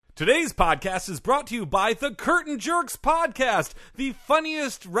Today's podcast is brought to you by the Curtain Jerks Podcast, the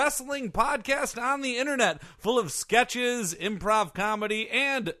funniest wrestling podcast on the internet, full of sketches, improv comedy,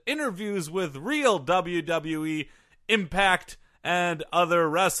 and interviews with real WWE, Impact, and other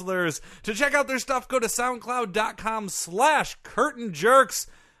wrestlers. To check out their stuff, go to soundcloud.com/curtainjerks.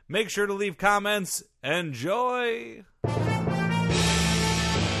 Make sure to leave comments. Enjoy!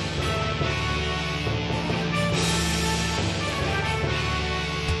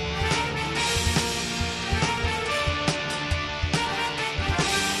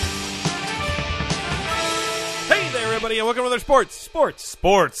 Everybody, and welcome to another sports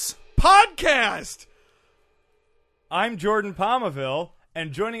podcast. I'm Jordan Palmaville,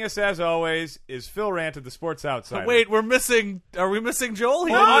 and joining us as always is Phil Rant of the Sports Outsider. Wait, are we missing Joel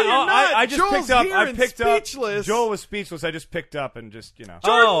here? No, you're not. I just Joel's picked up. here I and picked speechless. up. Joel was speechless. I just picked up and just Jordan's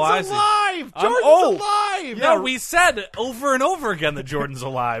I see. alive. Jordan's alive. Yeah, we said over and over again that Jordan's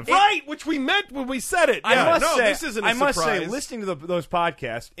alive. Right, which we meant when we said it. I Yeah, must no, say, this isn't a surprise. listening to those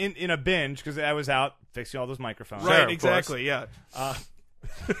podcasts in a binge because I was out fixing all those microphones. Right, Sure, exactly. Yeah.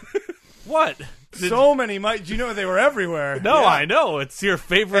 What? So many mics. You know they were everywhere. No, Yeah. I know. It's your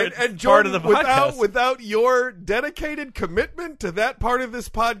favorite And part Jordan, of the podcast. without your dedicated commitment to that part of this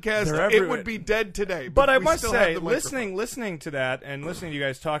podcast, They're it everywhere. would be dead today. But I we must still say, have the microphone. listening to that and listening to you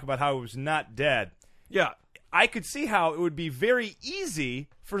guys talk about how it was not dead. Yeah. I could see how it would be very easy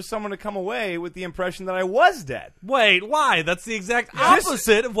for someone to come away with the impression that I was dead. Wait, why? That's the exact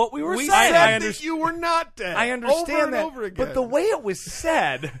opposite of what we were We saying. said that you were not dead. I understand over and that, over again. but the way it was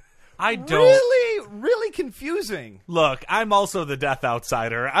said, I don't. really confusing. Look, I'm also the death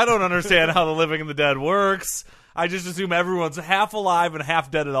outsider. I don't understand how the living and the dead works. I just assume everyone's half alive and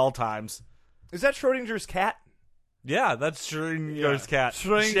half dead at all times. Is that Schrodinger's cat? Yeah, that's Schrodinger's cat.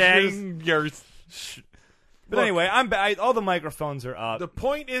 Schrodinger's- But Look, anyway, all the microphones are up. the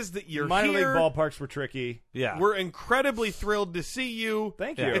point is that you're Minor here. league ballparks were tricky. Yeah. We're incredibly thrilled to see you.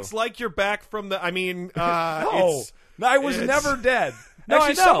 Thank Yeah. you. It's like you're back from the. I mean, No, I was it's- never dead. No,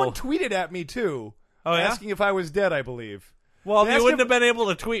 Actually, I know. someone tweeted at me too, Oh, yeah? asking if I was dead. I believe. Well, They you asked wouldn't if- have been able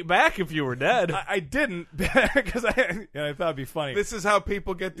to tweet back if you were dead. I didn't because I thought it'd be funny. This is how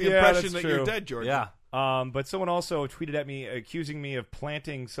people get the Yeah, impression that's that you're true. dead, Jordan. Yeah. But someone also tweeted at me accusing me of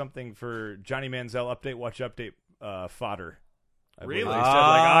planting something for Johnny Manziel update, watch update fodder. I believe Really? They said,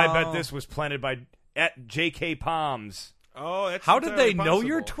 I Oh. bet this was planted by at J.K. Palms. Oh, that's How did they entirely know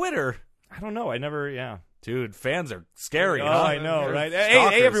your possible. Twitter? I don't know. I never, yeah. Dude, fans are scary. Oh, huh? I know, They're right?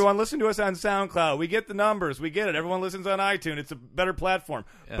 stalkers. Hey, everyone, listen to us on SoundCloud. We get the numbers. We get it. Everyone listens on iTunes. It's a better platform.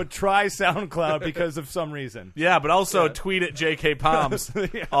 Yeah. But try SoundCloud because of some reason. Yeah, but also tweet at J.K. Palms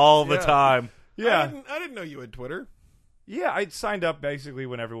Yeah. all the Yeah. time. Yeah. I didn't know you had Twitter. Yeah, I signed up basically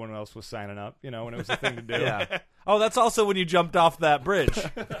when everyone else was signing up, when it was a thing to do. Yeah. Oh, that's also when you jumped off that bridge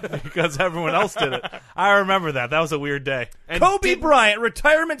because everyone else did it. I remember that. That was a weird day. And Kobe Bryant,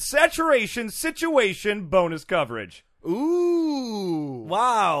 retirement saturation situation bonus coverage. Ooh.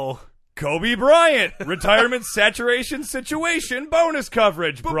 Wow. Kobe Bryant, retirement saturation situation bonus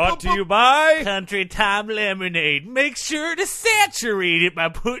coverage. Brought to you by... Country Time Lemonade. Make sure to saturate it by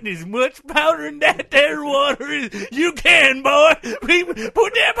putting as much powder in that there water as you can, boy. Put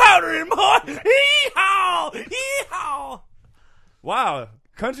that powder in, boy. Hee-haw! Hee-haw! Wow,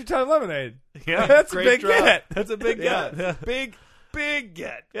 Country Time Lemonade. Yeah, That's a great big drop. get. That's a big Yeah. get. Big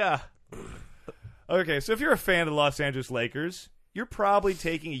get. Yeah. Okay, so if you're a fan of the Los Angeles Lakers, you're probably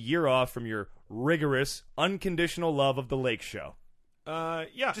taking a year off from your rigorous, unconditional love of the Lake Show.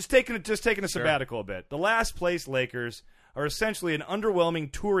 Yeah. Just taking a sabbatical a bit. The last place Lakers are essentially an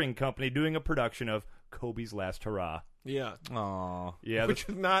underwhelming touring company doing a production of Kobe's Last Hurrah. Yeah. Aw. Yeah, Which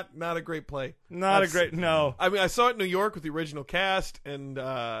is not a great play. not a That's- great no. I mean, I saw it in New York with the original cast, and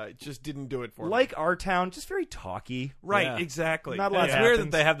it just didn't do it for me. Like our town, just very talky. Right, Yeah. exactly. Not a lot It's happens. weird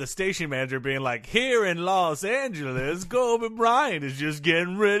that they have the station manager being like, here in Los Angeles, Kobe Bryant is just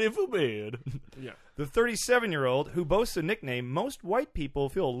getting ready for bed. Yeah. The 37-year-old, who boasts a nickname most white people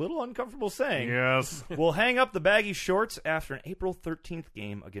feel a little uncomfortable saying, Yes. will hang up the baggy shorts after an April 13th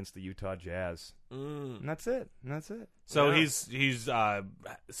game against the Utah Jazz. And that's it. So Yeah. he's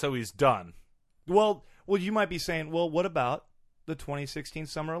done. Well, you might be saying, well, what about the 2016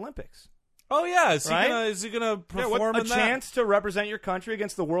 Summer Olympics? Oh yeah, Right? is he gonna Yeah, what- perform A in that? chance to represent your country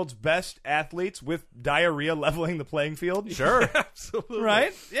against the world's best athletes with diarrhea leveling the playing field? Sure. Absolutely.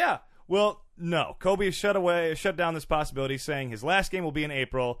 Right? Yeah. Well, no. Kobe has shut down this possibility, saying his last game will be in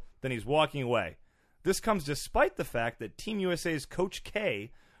April, then he's walking away. This comes despite the fact that Team USA's Coach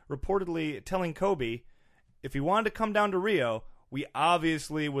K reportedly telling Kobe, if he wanted to come down to Rio, we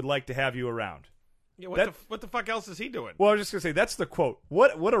obviously would like to have you around. Yeah, what the fuck else is he doing? Well, I was just gonna say that's the quote.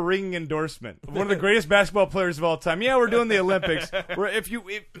 What a ringing endorsement of one of the greatest basketball players of all time. Yeah, we're doing the Olympics. If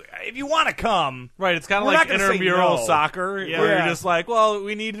you want to come, Right, it's kind of We're like not gonna say intramural no. soccer, where Yeah. you're just like, well,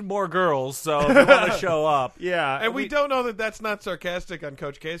 we need more girls, so if you want to show up. yeah, And we don't know that that's not sarcastic on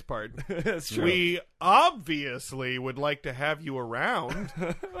Coach K's part. That's true. We obviously would like to have you around.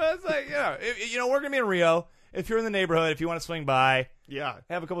 Well, it's like we're gonna be in Rio. If you're in the neighborhood, if you want to swing by, Yeah.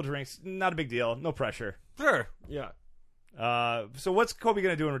 have a couple drinks, not a big deal, no pressure. Sure. Yeah. So what's Kobe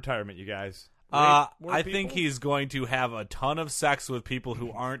gonna do in retirement, you guys? More I think people? he's going to have a ton of sex with people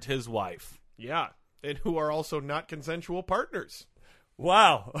who aren't his wife. Yeah. And who are also not consensual partners.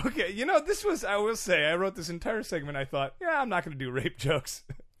 Wow. Okay. This was, I will say, I wrote this entire segment. I thought, I'm not going to do rape jokes.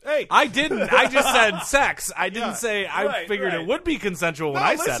 Hey. I didn't. I just said sex. I didn't Yeah. say I Right, figured right. it would be consensual when No,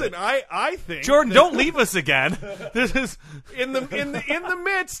 I said listen, it. I think Jordan, don't leave us again. This is in the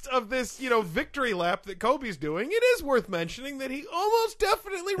midst of this, victory lap that Kobe's doing, it is worth mentioning that he almost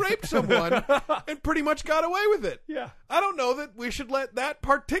definitely raped someone and pretty much got away with it. Yeah. I don't know that we should let that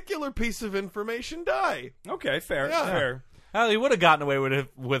particular piece of information die. Okay. Fair. Yeah. Fair. well, he would have gotten away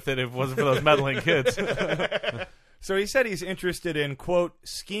with it if it wasn't for those meddling kids. So he said he's interested in, quote,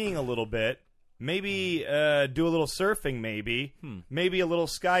 skiing a little bit, maybe do a little surfing, maybe a little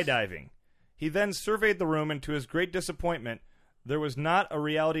skydiving. He then surveyed the room, and to his great disappointment, there was not a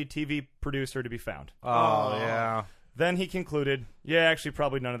reality TV producer to be found. Oh, yeah. Then he concluded, actually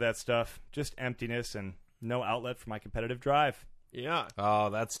probably none of that stuff, just emptiness and no outlet for my competitive drive. Yeah.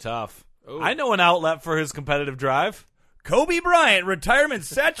 Oh, that's tough. Ooh. I know an outlet for his competitive drive. Kobe Bryant, retirement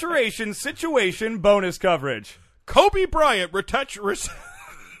saturation situation bonus coverage. Kobe Bryant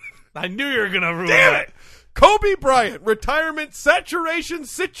I knew you were going to ruin Damn it. it! Kobe Bryant retirement saturation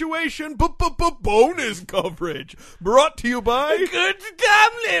situation bonus coverage brought to you by Good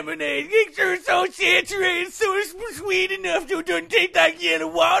time lemonade. It's so saturated, so sweet enough to don't taste like yellow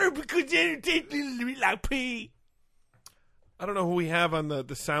water because then it tastes a little bit like pee. I don't know who we have on the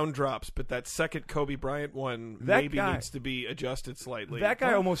sound drops, but that second Kobe Bryant one maybe guy. needs to be adjusted slightly. That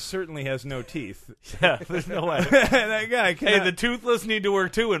guy almost certainly has no teeth. Yeah, there's no way. That guy Hey, the toothless need to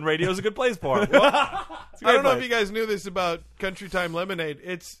work too, and radio's a good place for them. I don't know if you guys knew this about Country Time Lemonade.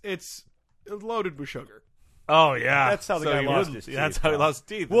 It's loaded with sugar. Oh, yeah. That's how the guy he lost wouldn't- his teeth, That's how he though. lost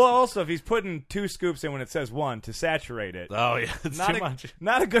teeth. Well, also, if he's putting 2 scoops in when it says 1 to saturate it, oh, yeah, it's not too a, much.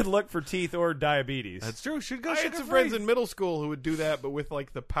 not a good look for teeth or diabetes. That's true. Should go I had sugar some free. friends in middle school who would do that, but with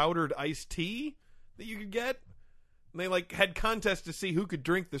like the powdered iced tea that you could get. And they like had contests to see who could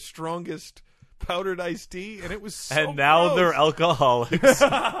drink the strongest powdered iced tea, and it was so And now gross. they're alcoholics.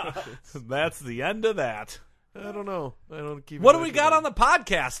 That's the end of that. I don't know. I don't keep. What do we got on the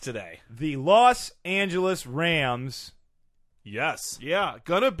podcast today? The Los Angeles Rams. Yes. Yeah,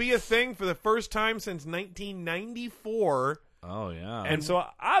 gonna be a thing for the first time since 1994. Oh, yeah. And so,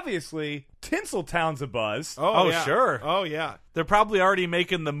 obviously, Tinseltown's a buzz. Oh, yeah. sure. Oh yeah. They're probably already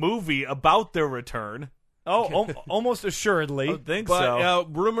making the movie about their return. Almost assuredly. I think But so.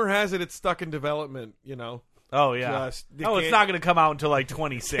 rumor has it it's stuck in development. Oh, yeah. Just- they It's can't- not going to come out until like Can't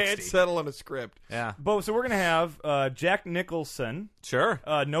 2060. settle on a script. Yeah. So we're going to have Jack Nicholson, Sure.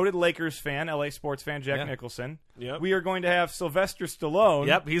 noted Lakers fan, LA sports fan Jack Yeah. Nicholson. Yep. We are going to have Sylvester Stallone.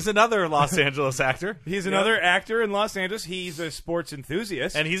 Yep, he's another Los Angeles actor. He's another actor in Los Angeles. He's a sports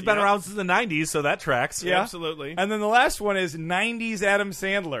enthusiast. And he's been Yep. around since the 90s, so that tracks. Yeah. Absolutely. And then the last one is 90s Adam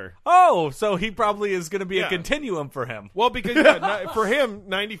Sandler. Oh, so he probably is going to be a Yeah. continuum for him. Well, because for him,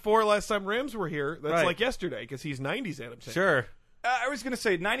 94 last time Rams were here. That's Right. like yesterday because he's 90s Adam Sandler. Sure. I was going to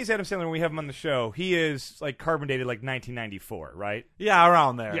say 90s Adam Sandler, when we have him on the show, he is like carbon dated like 1994, right? Yeah,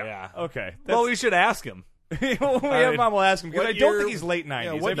 around there. Yeah. Yeah. Okay. Well, we should ask him. when we have him on, we'll ask him because What I don't year- think he's late 90s.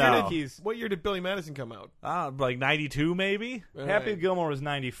 Yeah, I what feel year- like he's What year did Billy Madison come out? Like 92, maybe? Happy Right. Gilmore was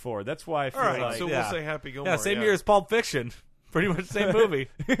 94. That's why I feel All right, like so yeah. we'll say Happy Gilmore. Yeah, same year as Pulp Fiction. Pretty much the same movie.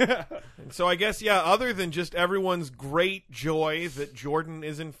 So I guess, other than just everyone's great joy that Jordan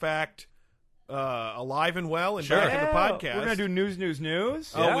is in fact alive and well and back in the podcast. We're going to do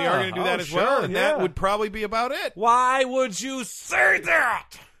news. Oh, we are going to do Yeah. that Oh, as well, sure, and yeah. that would probably be about it. Why would you say that?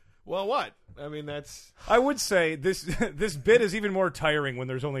 Well, what? I mean, that's... I would say this bit is even more tiring when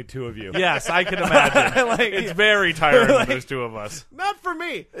there's only 2 of you. Yes, I can imagine. Like- it's very tiring when there's two of us. Not for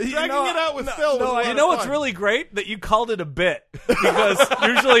me. Dragging know, it out with no, Phil was no, a lot You of know what's fun. really great? That you called it a bit. Because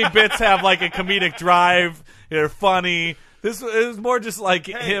usually bits have like a comedic drive. They're funny. This is more just like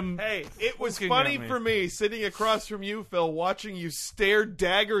him. Hey, it was looking funny at me. for me sitting across from you, Phil, watching you stare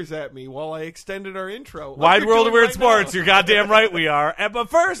daggers at me while I extended our intro. Like Wide you're world of doing weird right sports. now. You're goddamn right we are. But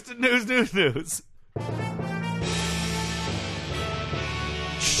first, news.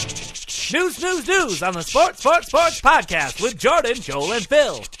 News on the Sports Podcast with Jordan, Joel, and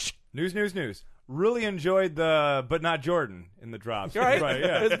Phil. News. Really enjoyed the but not Jordan in the drops. Right?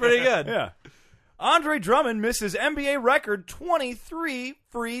 Yeah. It's pretty good. Yeah. Andre Drummond misses NBA record 23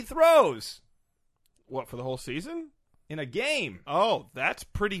 free throws What, for the whole season? in a game. Oh, that's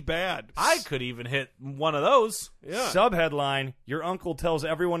pretty bad. I could even hit one of those. Yeah. Subheadline, your uncle tells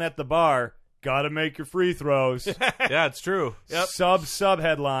everyone at the bar, gotta make your free throws. Yeah, it's true. Yep.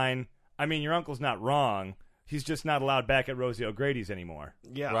 Subheadline, I mean, your uncle's not wrong. He's just not allowed back at Rosie O'Grady's anymore.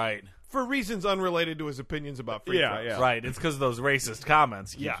 Yeah. Right. For reasons unrelated to his opinions about free throws. Yeah. Right. It's because of those racist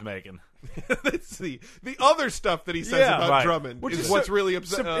comments he keeps Yeah. making. It's the other stuff that he says Yeah. about Right. Drummond Which is is what's su- really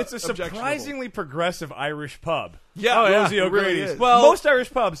It's a objectionable. surprisingly progressive Irish pub. Yeah, Oh, yeah. Rosie it really O'Grady's. is. Well- Most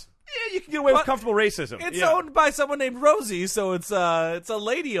Irish pubs, you can get away with Well, comfortable racism. It's Yeah. owned by someone named Rosie, so it's a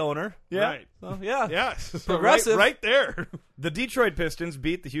lady owner. Yeah. Right. So, yeah. Yeah. So Progressive. Right there. The Detroit Pistons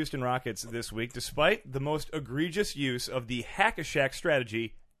beat the Houston Rockets this week despite the most egregious use of the hack-a-shack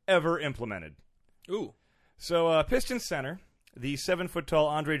strategy ever implemented. Ooh. So, Pistons center, the 7-foot-tall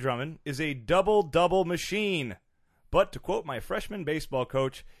Andre Drummond, is a double-double machine. But to quote my freshman baseball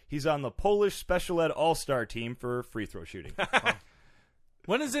coach, he's on the Polish Special Ed All-Star team for free throw shooting.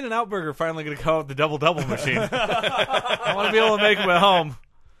 When is In-N-Out Burger finally going to come out with the double-double machine? I want to be able to make them at home.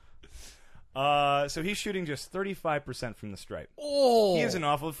 So he's shooting just 35% from the stripe. Oh. He is an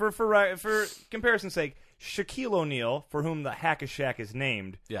awful. For comparison's sake, Shaquille O'Neal, for whom the hack-a-shack is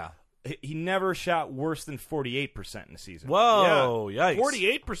named, Yeah. he never shot worse than 48% in a season. Whoa, yikes.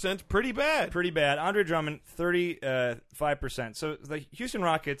 48% pretty bad. Pretty bad. Andre Drummond, 35%. So the Houston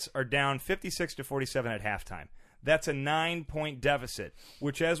Rockets are down 56-47 at halftime. That's a 9-point deficit,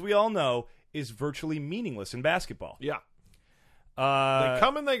 which, as we all know, is virtually meaningless in basketball. Yeah. They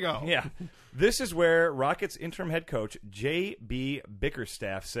come and they go. Yeah. This is where Rockets interim head coach J.B.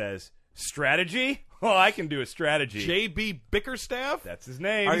 Bickerstaff says, strategy? Oh, I can do a strategy. J.B. Bickerstaff? That's his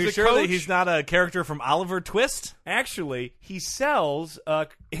name. Are He's you a sure coach. that he's not a character from Oliver Twist? Actually, he sells,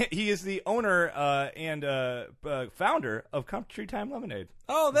 he is the owner and founder of Country Time Lemonade.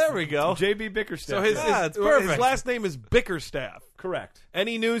 Oh, there we go. J.B. Bickerstaff. So his it's perfect. last name is Bickerstaff. Correct.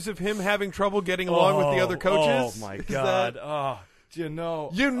 Any news of him having trouble getting along with the other coaches? Oh, my Is God. that- Oh, you know.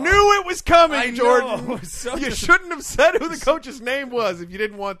 You knew it was coming, I know. Jordan. It's so You dis- shouldn't have said who the coach's name was if you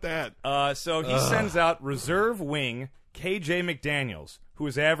didn't want that. So he sends out reserve wing KJ McDaniels, who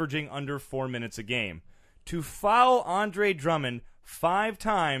is averaging under 4 minutes a game, to foul Andre Drummond 5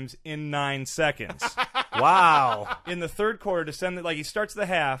 times in 9 seconds. Wow. In the third quarter to send it, like he starts the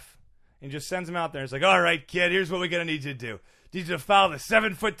half and just sends him out there. It's like, all right, kid, here's what we're going to need you to do. Need you to foul the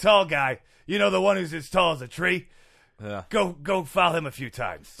 7-foot-tall guy. You know, the one who's as tall as a tree. Yeah. Go foul him a few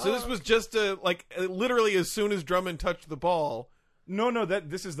times. So this was just literally as soon as Drummond touched the ball. No,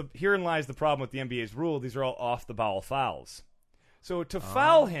 herein lies the problem with the NBA's rule. These are all off the ball fouls. So to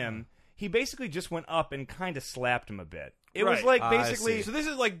foul him, he basically just went up and kind of slapped him a bit. It was Right. like I basically see. So this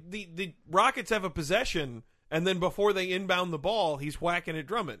is like the Rockets have a possession, and then before they inbound the ball, he's whacking at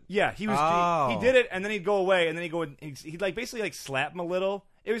Drummond. yeah, he was Oh. he did it and then he'd go away and then he'd like basically like slap him a little.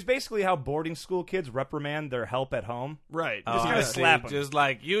 It was basically how boarding school kids reprimand their help at home. Right. Just I kinda see. slap him. Just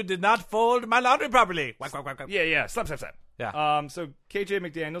like, you did not fold my laundry properly. Whack, whack, whack, whack. Yeah, slap. Yeah. So KJ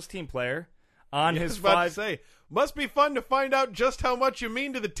McDaniels, team player, on I his was about 5 to say, must be fun to find out just how much you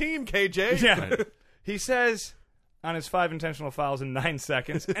mean to the team, KJ. Yeah. He says on his 5 intentional fouls in 9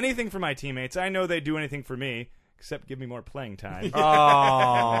 seconds, anything for my teammates. I know they do anything for me, except give me more playing time.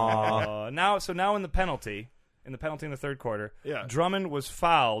 Oh. Now in the penalty in the third quarter, Yeah. Drummond was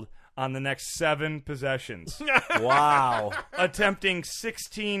fouled on the next 7 possessions, Wow. attempting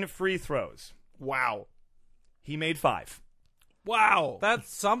 16 free throws. Wow. He made 5. Wow.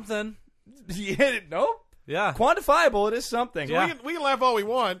 That's something. Nope. Yeah. Quantifiable, it is something. So we can laugh all we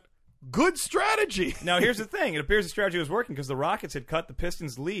want. Good strategy. Now, here's the thing. It appears the strategy was working because the Rockets had cut the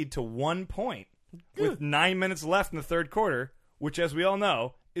Pistons' lead to 1 point with 9 minutes left in the third quarter, which, as we all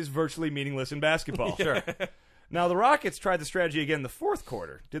know, is virtually meaningless in basketball. Sure. Now, the Rockets tried the strategy again in the fourth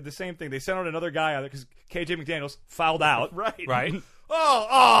quarter. Did the same thing. They sent out another guy out there because KJ McDaniels fouled out. Right. Right. Yeah.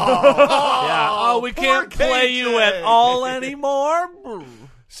 Oh, we can't poor play KJ. you at all anymore.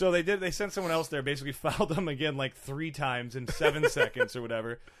 So they sent someone else there, basically fouled them again like 3 times in 7 seconds or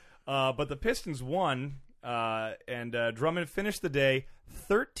whatever. But the Pistons won, and Drummond finished the day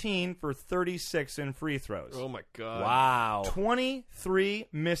 13 for 36 in free throws. Oh, my God. Wow. 23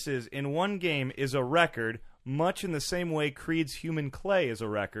 misses in one game is a record, much in the same way Creed's Human Clay is a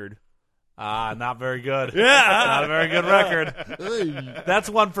record. Not very good. Yeah. Not a very good record. That's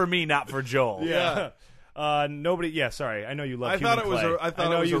one for me, not for Joel. Yeah. Nobody. Yeah, sorry. I know you love. I Human thought it was Clay. a. I thought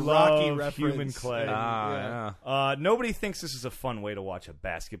know it was you a Rocky love reference. Human Clay. Yeah. Nobody thinks this is a fun way to watch a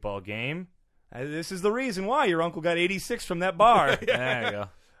basketball game. This is the reason why your uncle got 86 from that bar. There you go.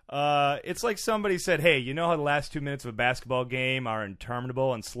 It's like somebody said, "Hey, you know how the last 2 minutes of a basketball game are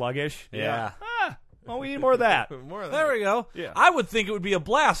interminable and sluggish? Yeah. Well, we need more of that." More of that. There we go. Yeah. I would think it would be a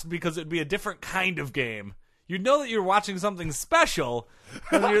blast because it'd be a different kind of game. You'd know that you're watching something special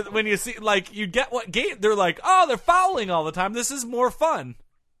when you see, like, you get what game they're like. Oh, they're fouling all the time. This is more fun.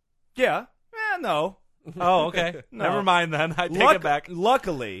 Yeah. No. Oh, okay. No. Never mind then. I take it back.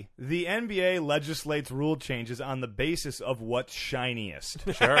 Luckily, the NBA legislates rule changes on the basis of what's shiniest.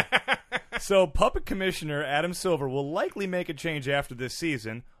 Sure. So, Puppet Commissioner Adam Silver will likely make a change after this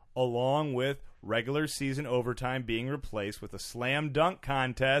season, along with regular season overtime being replaced with a slam dunk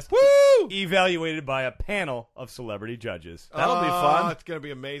contest. Woo! Evaluated by a panel of celebrity judges. That'll be fun. It's going to be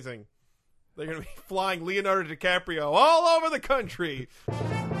amazing. They're going to be flying Leonardo DiCaprio all over the country.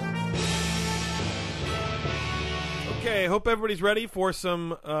 Okay, I hope everybody's ready for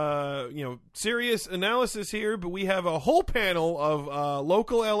some, serious analysis here. But we have a whole panel of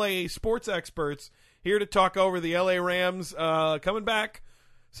local LA sports experts here to talk over the LA Rams coming back.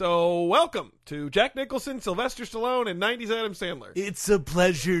 So welcome to Jack Nicholson, Sylvester Stallone, and 90s Adam Sandler. It's a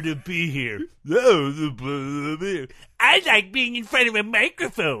pleasure to be here. I like being in front of a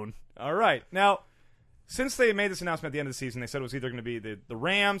microphone. All right. Now, since they made this announcement at the end of the season, they said it was either going to be the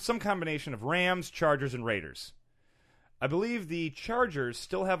Rams, some combination of Rams, Chargers, and Raiders. I believe the Chargers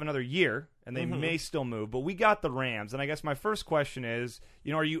still have another year, and they may still move, but we got the Rams. And I guess my first question is,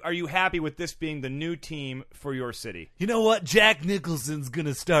 are you happy with this being the new team for your city? You know what? Jack Nicholson's going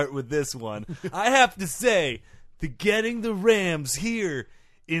to start with this one. I have to say, getting the Rams here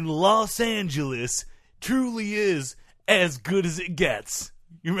in Los Angeles truly is as good as it gets.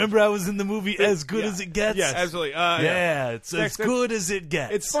 You remember I was in the movie As Good as It Gets? Yes. Absolutely. It's as good as it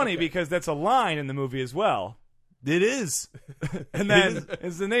gets. It's funny because that's a line in the movie as well. It is. And then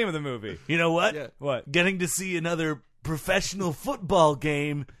it's the name of the movie. You know what? Yeah. What? Getting to see another professional football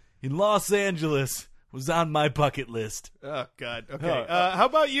game in Los Angeles was on my bucket list. Oh, God. Okay. How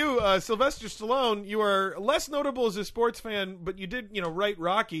about you, Sylvester Stallone? You are less notable as a sports fan, but you did, write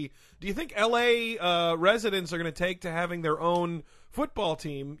Rocky. Do you think L.A. Residents are going to take to having their own football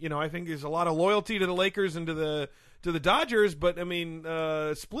team? I think there's a lot of loyalty to the Lakers and to the Dodgers, but, I mean,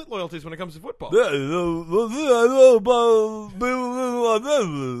 split loyalties when it comes to football. If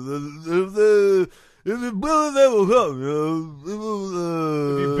you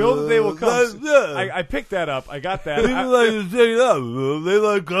build it, they will come. I picked that up. I got that. People like to check it out. They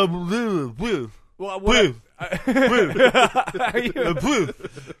like competition. Well, what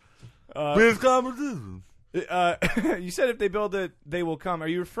With competition. You said if they build it, they will come. Are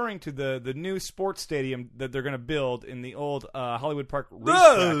you referring to the new sports stadium that they're going to build in the old Hollywood Park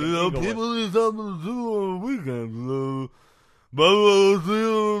racetrack in Inglewood? People need something to do on weekends.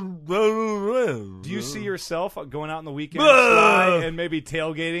 Do you see yourself going out on the weekend and maybe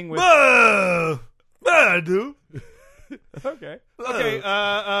tailgating with? I do. Okay. Okay,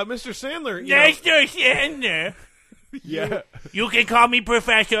 Mr. Sandler. Mr. Sandler. Yeah. You can call me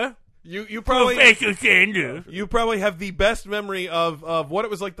Professor. You probably Professor Sandler. You probably have the best memory of what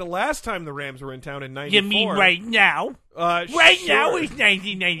it was like the last time the Rams were in town in '94. You mean right now? Now Sure. is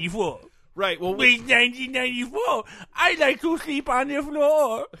 1994. Right. Well, It's 1994. I like to sleep on the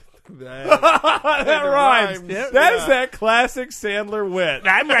floor. That rhymes. Yep. That is that classic Sandler wit.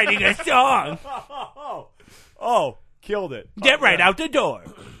 I'm writing a song. Oh, killed it. Get right out the door.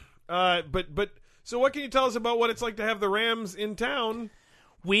 But so what can you tell us about what it's like to have the Rams in town?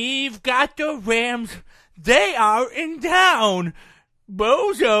 We've got the Rams. They are in town.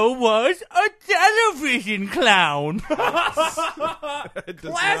 Bozo was a television clown. Classic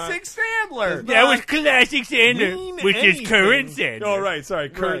Sandler. That was classic Sandler, mean which anything. is current Sandler. Oh, right. Sorry.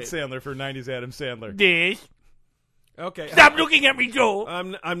 Kurt Right. Sandler for 90s Adam Sandler. This. Okay. Stop looking at me, Joel.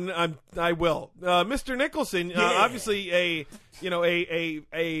 I will. Mr. Nicholson, obviously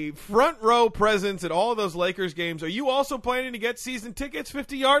a front row presence at all of those Lakers games. Are you also planning to get season tickets,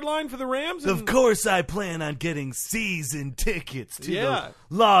 50-yard line for the Rams? Of course I plan on getting season tickets to Yeah.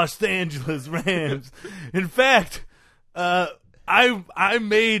 the Los Angeles Rams. In fact, I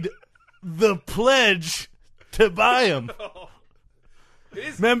made the pledge to buy them.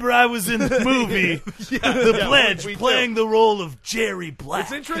 Remember, I was in the movie, The Pledge, we playing the role of Jerry Black.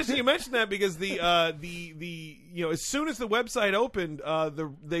 It's interesting you mentioned that because the as soon as the website opened,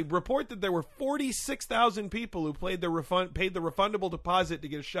 they report that there were 46,000 people who paid the refundable deposit to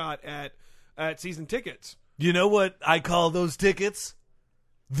get a shot at season tickets. You know what I call those tickets?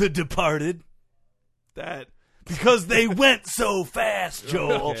 The Departed. That. Because they went so fast,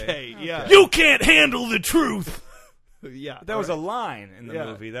 Joel. Okay, yeah. You can't handle the truth. Yeah. That was a line in the Yeah.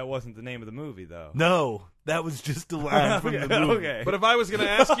 movie. That wasn't the name of the movie, though. No, that was just a line from the movie. Okay. But if I was going to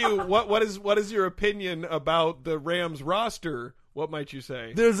ask you what is your opinion about the Rams roster, what might you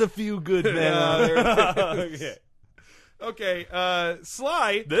say? There's a few good men on there. Okay,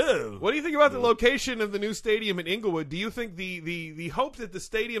 Sly, No. what do you think about the location of the new stadium in Inglewood? Do you think the hope that the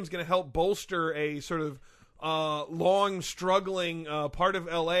stadium's going to help bolster a sort of long struggling part of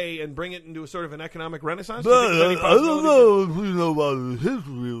LA and bring it into a sort of an economic renaissance? Do you think there's any I don't possibility? know if you know about the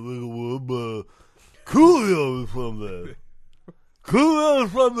history of Inglewood, but Coolio is from there. Coolio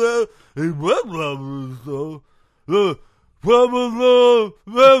is from there. He went around so. I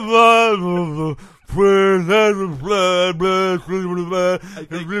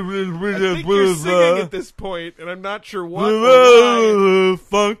think you're singing at this point, and I'm not sure what. Or why.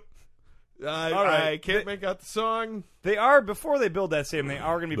 Funk. I can't make out the song. They are, before they build that stadium, they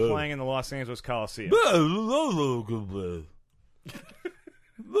are going to be playing in the Los Angeles Coliseum.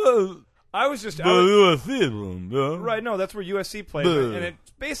 I was just... Right, no, that's where USC plays. And it,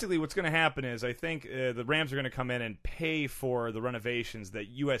 basically what's going to happen is I think the Rams are going to come in and pay for the renovations that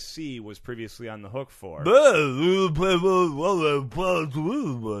USC was previously on the hook for.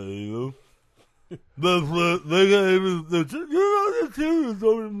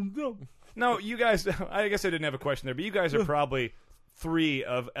 No, you guys, I guess I didn't have a question there, but you guys are probably 3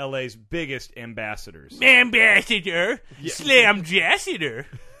 of LA's biggest ambassadors. Ambassador, Slam Jassiter.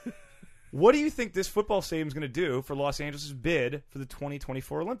 What do you think this football stadium is going to do for Los Angeles' bid for the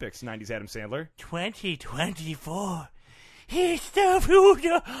 2024 Olympics? 90s Adam Sandler. 2024. It's the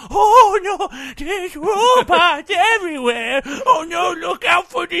future. Oh no, there's robots everywhere. Oh no, look out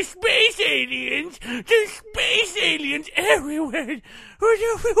for the space aliens. The space aliens everywhere.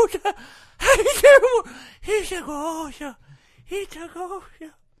 The future. It's a ghost. It's a ghost.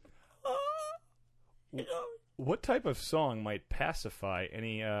 What type of song might pacify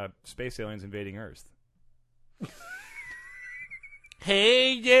any space aliens invading Earth?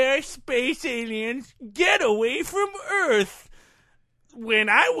 Hey there, space aliens. Get away from Earth. When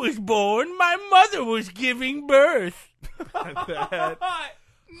I was born, my mother was giving birth. That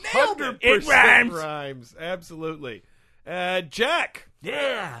Nailed it. 100% It rhymes. rhymes. Absolutely. Jack.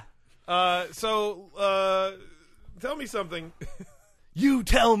 Yeah. So tell me something. You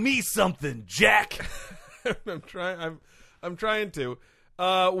tell me something, Jack. I'm trying to.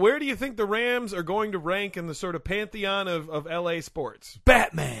 Where do you think the Rams are going to rank in the sort of pantheon of LA sports?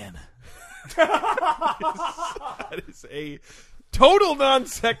 Batman. That is a total non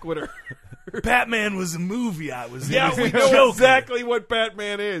sequitur. Batman was a movie I was in. Yeah, we know exactly what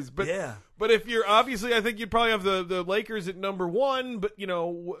Batman is. But Yeah. But if you're obviously, I think you'd probably have the Lakers at number 1. But you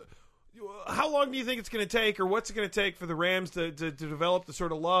know, how long do you think it's going to take, or what's it going to take for the Rams to develop the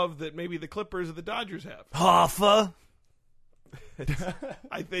sort of love that maybe the Clippers or the Dodgers have? Hoffa.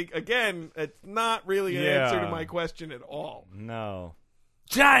 I think again, it's not really an answer to my question at all. No.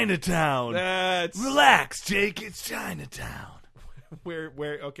 Chinatown. That's Relax, Jake. It's Chinatown. where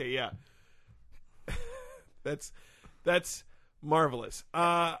okay, yeah. That's marvelous.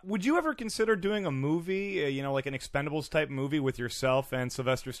 Would you ever consider doing a movie, like an Expendables type movie with yourself and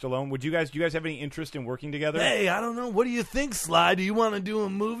Sylvester Stallone? Do you guys have any interest in working together? Hey, I don't know. What do you think, Sly? Do you want to do a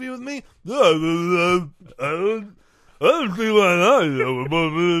movie with me? I don't see why not.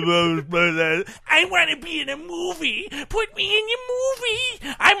 I want to be in a movie. Put me in your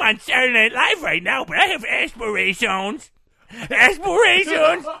movie. I'm on Saturday Night Live right now, but I have aspirations.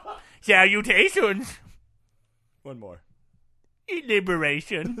 Aspirations. Salutations. One more.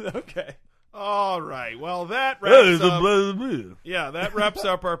 Liberation. Okay. All right. Well, that wraps up. It Yeah, that wraps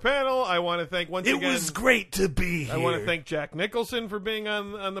up our panel. I want to thank once again. was great to be here. I want to thank Jack Nicholson for being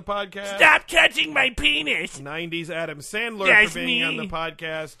on the podcast. Stop touching my penis. 90s Adam Sandler That's for being me. on the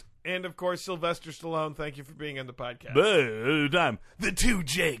podcast. And, of course, Sylvester Stallone, thank you for being on the podcast. Time. The two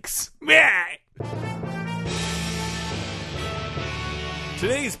Jakes. Yeah.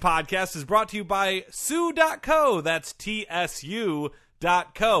 Today's podcast is brought to you by Sue.co. That's TSU.co.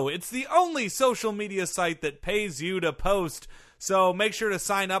 It's the only social media site that pays you to post. So make sure to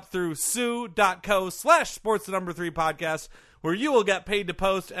sign up through Sue.co/sports3podcast, where you will get paid to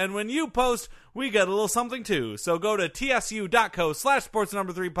post. And when you post, we get a little something too. So go to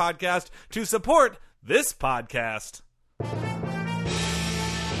TSU.co/sports3podcast to support this podcast.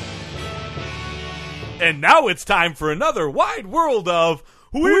 And now it's time for another wide world of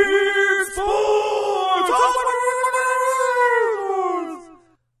Weird Sports!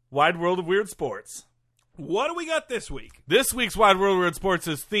 Wide world of weird sports. What do we got this week? This week's Wide World of Weird Sports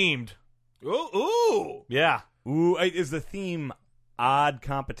is themed Ooh. Yeah. Ooh, is the theme odd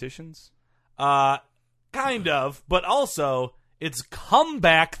competitions? Kind of, but also it's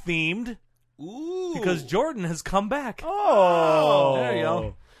comeback themed Ooh. because Jordan has come back. Oh. There you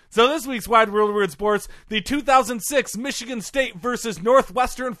go. So this week's Wide World of Weird Sports, the 2006 Michigan State versus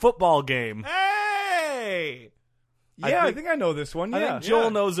Northwestern football game. Hey. Yeah, I think I know this one. I Yeah. think Joel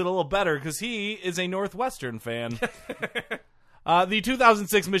knows it a little better because he is a Northwestern fan. The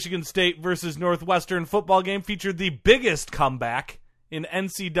 2006 Michigan State versus Northwestern football game featured the biggest comeback in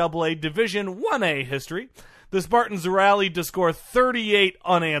NCAA Division 1A history. The Spartans rallied to score 38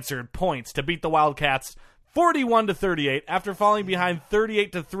 unanswered points to beat the Wildcats 41-38 after falling behind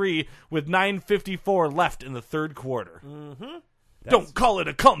 38-3 with 9:54 left in the third quarter. Mm-hmm. Don't call it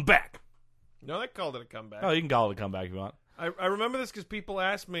a comeback. No, they called it a comeback. Oh, you can call it a comeback if you want. I remember this because people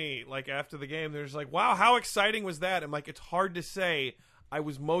asked me, like, after the game, they're just like, wow, how exciting was that? I'm like, it's hard to say. I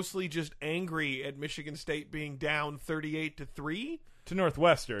was mostly just angry at Michigan State being down 38-3. To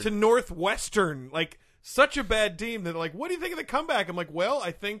Northwestern. To Northwestern. Like, such a bad team that, like, what do you think of the comeback? I'm like, well,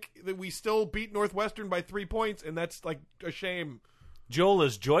 I think that we still beat Northwestern by 3 points, and that's, like, a shame. Joel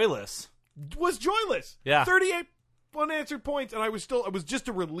is joyless. Was joyless. Yeah. 38 unanswered points, and it was just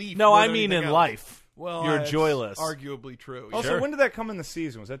a relief. No, more I than mean anything in else. life. Well, you're that's joyless. Arguably true. Also, Sure. when did that come in the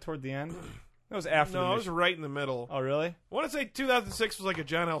season? Was that toward the end? That was after No, the it was right in the middle. Oh, really? I want to say 2006 was like a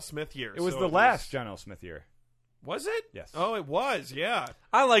John L. Smith year. It was so the last John L. Smith year. Was it? Yes. Oh, it was, yeah.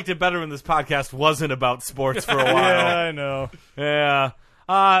 I liked it better when this podcast wasn't about sports for a while. Yeah, I know. Yeah.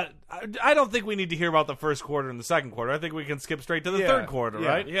 I don't think we need to hear about the first quarter and the second quarter. I think we can skip straight to the Yeah. third quarter, Yeah.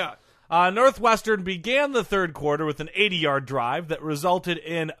 right? Yeah. Northwestern began the third quarter with an 80-yard drive that resulted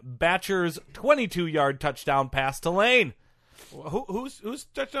in Batcher's 22-yard touchdown pass to Lane. Who's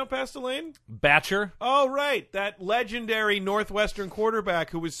touchdown pass to Lane? Batcher. Oh, right. That legendary Northwestern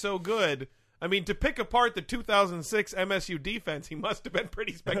quarterback who was so good. I mean, to pick apart the 2006 MSU defense, he must have been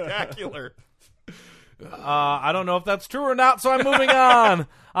pretty spectacular. I don't know if that's true or not, so I'm moving on.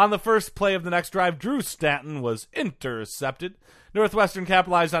 On the first play of the next drive, Drew Stanton was intercepted. Northwestern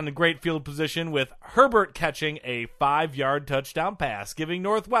capitalized on a great field position with Herbert catching a 5-yard touchdown pass, giving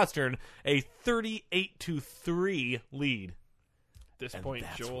Northwestern a 38-3 lead. At this point,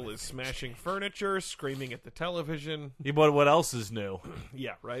 Joel is smashing furniture, screaming at the television. Yeah, but what else is new?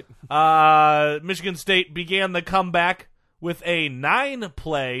 Yeah, right? Michigan State began the comeback with a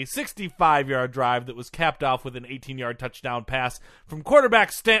 9-play, 65-yard drive that was capped off with an 18-yard touchdown pass from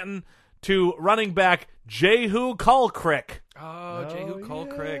quarterback Stanton to running back Jehu Kulcrick. Oh, Jehu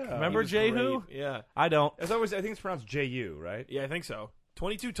Kulcrick. yeah. Remember He was Jehu? great. Yeah. I don't. I think it's pronounced J-U, right? Yeah, I think so.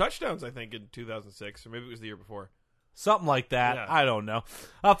 22 touchdowns, I think, in 2006, or maybe it was the year before. Something like that. Yeah. I don't know.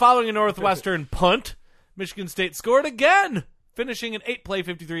 Following a Northwestern punt, Michigan State scored again, finishing an 8-play,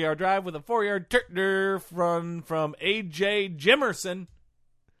 53-yard drive with a 4-yard turner from A.J. Jimerson.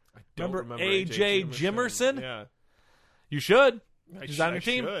 I don't Remember A.J. A.J. Jimerson? Yeah. You should. I He's on your I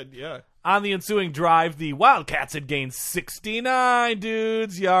team. should, yeah. On the ensuing drive, the Wildcats had gained 69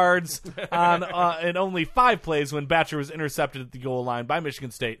 yards in only 5 plays when Batcher was intercepted at the goal line by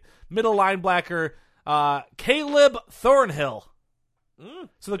Michigan State. Middle linebacker Caleb Thornhill.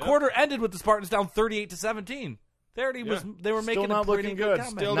 So the quarter ended with the Spartans down 38-17. They were making not a pretty looking good.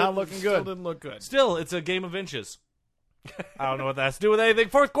 comeback. Still not looking good. Still didn't look good. Still, it's a game of inches. I don't know what that has to do with anything.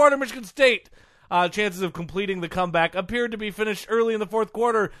 Fourth quarter, Michigan State. Chances of completing the comeback appeared to be finished early in the fourth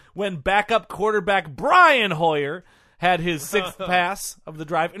quarter when backup quarterback Brian Hoyer had his 6th pass of the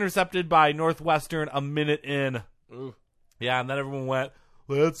drive intercepted by Northwestern a minute in. Ooh. Yeah, and then everyone went,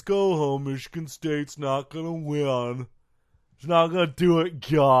 let's go home. Michigan State's not going to win. It's not going to do it,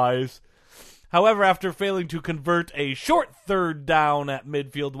 guys. However, after failing to convert a short third down at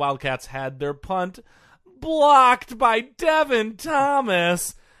midfield, Wildcats had their punt blocked by Devin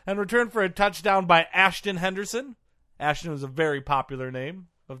Thomas and returned for a touchdown by Ashton Henderson. Ashton was a very popular name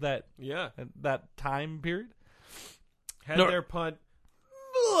of that time period. Had their punt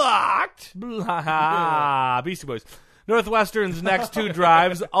blocked. Beastie Boys. Northwestern's next 2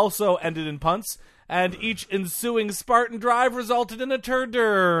 drives also ended in punts, and each ensuing Spartan drive resulted in a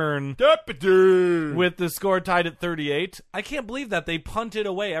turn. With the score tied at 38. I can't believe that they punted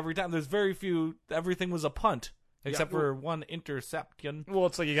away every time. There's very few. Everything was a punt. Except for one interception. Well,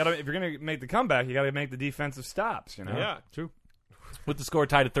 it's like if you're gonna make the comeback, you gotta make the defensive stops. You know. Yeah, true. With the score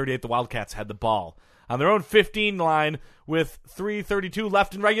tied at 38, the Wildcats had the ball on their own 15 line with 3:32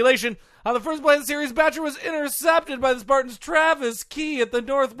 left in regulation. On the first play of the series, Batcher was intercepted by the Spartans' Travis Key at the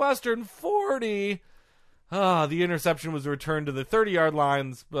Northwestern 40. The interception was returned to the 30-yard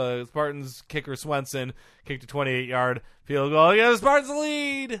line. Spartans kicker Swenson kicked a 28-yard field goal. Yeah, the Spartans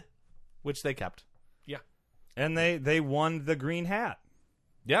lead. which they kept. Yeah. And they won the green hat,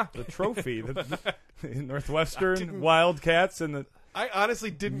 Yeah. the trophy, the Northwestern Wildcats, and the. I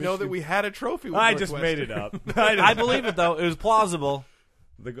honestly didn't know that we had a trophy with I just Northwestern. made it up. I believe it, though. It was plausible.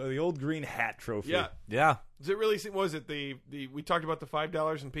 The old green hat trophy. Yeah. Yeah. Does it really seem, what was it, the we talked about the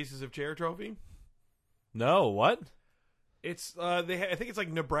 $5 and pieces of chair trophy? No, what? It's I think it's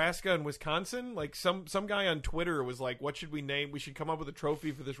like Nebraska and Wisconsin. Like some guy on Twitter was like, "What should we name? We should come up with a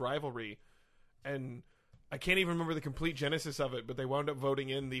trophy for this rivalry." And I can't even remember the complete genesis of it, but they wound up voting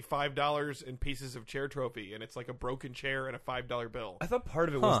in the $5 and pieces of chair trophy, and it's like a broken chair and a $5 bill. I thought part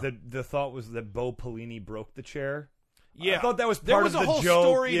of it was that the thought was that Bo Pelini broke the chair. Yeah, I thought that was part there was of a the whole joke.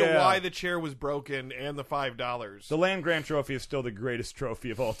 story to Yeah. why the chair was broken and the $5. The Land Grant Trophy is still the greatest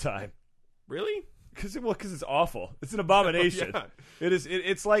trophy of all time. Really? Because it's awful. It's an abomination. Yeah. It is.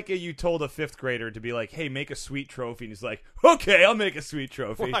 It's like you told a fifth grader to be like, "Hey, make a sweet trophy," and he's like, "Okay, I'll make a sweet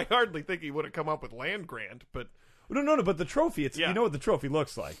trophy." Well, I hardly think he would have come up with land grant, but No. But the trophy, Yeah. you know what the trophy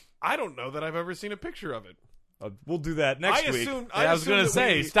looks like. I don't know that I've ever seen a picture of it. We'll do that next week. I was going to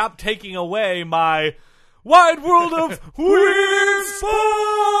say, stop taking away my wide world of weird sports.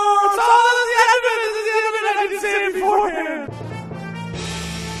 I didn't say it beforehand.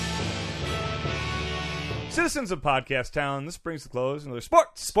 Citizens of Podcast Town, this brings to close another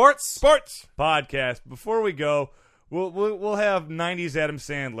sports podcast. Before we go, we'll have 90s Adam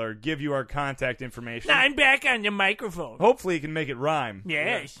Sandler give you our contact information. I'm back on the microphone. Hopefully, he can make it rhyme.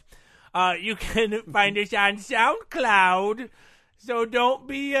 Yes. You can find us on SoundCloud, so don't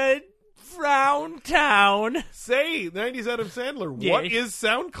be a frown town. Say, 90s Adam Sandler, Yes. what is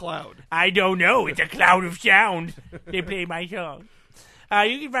SoundCloud? I don't know. It's a cloud of sound. They play my song.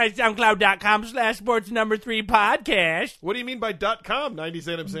 You can find SoundCloud.com/sports3podcast. What do you mean by .com, 90s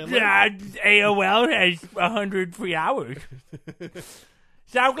Adam Sandler? AOL has 100 free hours.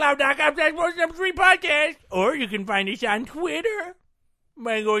 SoundCloud.com/sports3podcast. Or you can find us on Twitter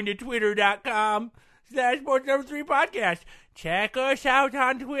by going to twitter.com/sports3podcast. Check us out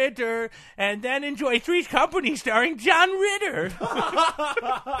on Twitter and then enjoy Three's Company starring John Ritter.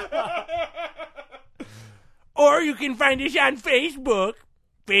 Or you can find us on Facebook,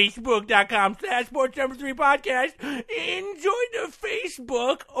 facebook.com/sports3podcast. Enjoy the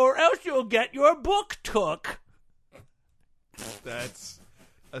Facebook, or else you'll get your book took. That's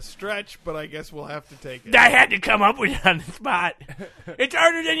a stretch, but I guess we'll have to take it. I had to come up with it on the spot. It's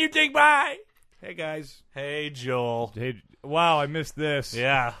harder than you think. Bye. Hey, guys. Hey, Joel. Hey, wow, I missed this.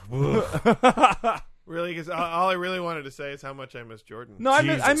 Yeah. Really? Because all I really wanted to say is how much I miss Jordan. No, I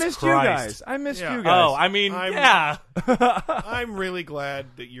Jesus missed you Christ. guys. I missed Yeah. you guys. Oh, I mean, I'm- yeah. I'm really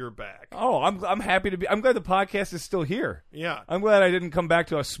glad that you're back. Oh, I'm happy to be. I'm glad the podcast is still here. Yeah. I'm glad I didn't come back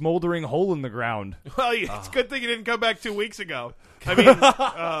to a smoldering hole in the ground. Well, it's a good thing you didn't come back 2 weeks ago. I mean,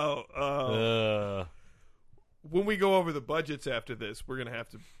 when we go over the budgets after this, we're going to have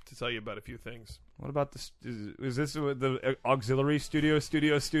to tell you about a few things. What about this? Is this the auxiliary studio?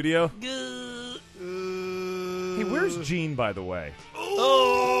 Hey, where's Gene, by the way?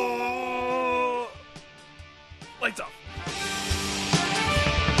 Oh! Lights off.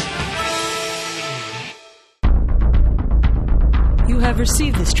 You have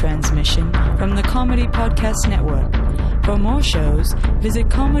received this transmission from the Comedy Podcast Network. For more shows, visit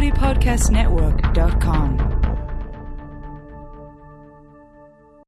comedypodcastnetwork.com.